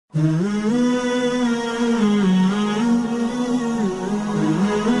Football,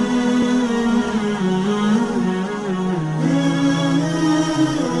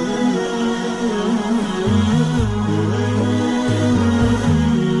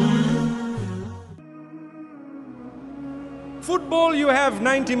 you have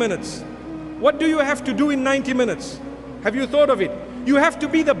 90 minutes. What do you have to do in 90 minutes? Have you thought of it? You have to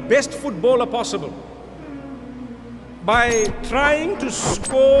be the best footballer possible by trying to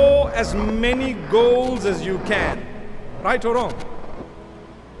score as many goals as you can. Right or wrong?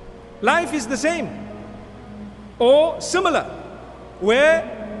 Life is the same or similar,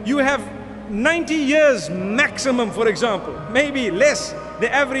 where you have 90 years maximum, for example, maybe less.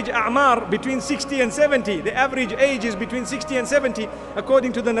 The average a'mar between 60 and 70. The average age is between 60 and 70,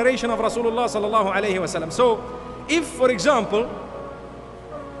 according to the narration of Rasulullah sallallahu alaihi wasallam. So, if, for example,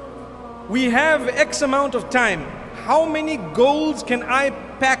 we have X amount of time, how many goals can I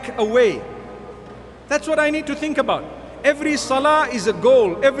pack away? That's what I need to think about. Every salah is a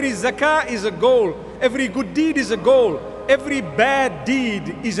goal. Every zakah is a goal. Every good deed is a goal. Every bad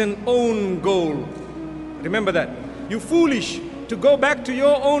deed is an own goal. Remember that. You foolish to go back to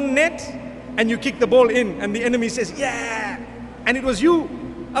your own net and you kick the ball in and the enemy says, yeah, and it was you.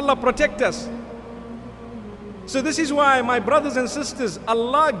 Allah protect us. So this is why, my brothers and sisters,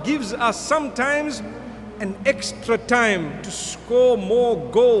 Allah gives us sometimes an extra time to score more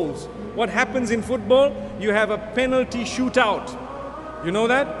goals. What happens in football? You have a penalty shootout. You know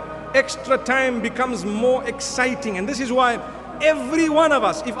that? Extra time becomes more exciting, and this is why every one of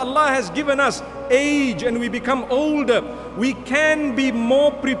us, if Allah has given us age and we become older, we can be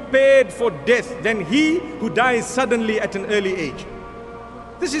more prepared for death than he who dies suddenly at an early age.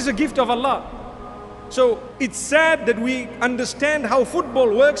 This is a gift of Allah. So it's sad that we understand how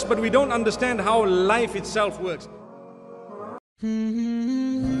football works, but we don't understand how life itself works.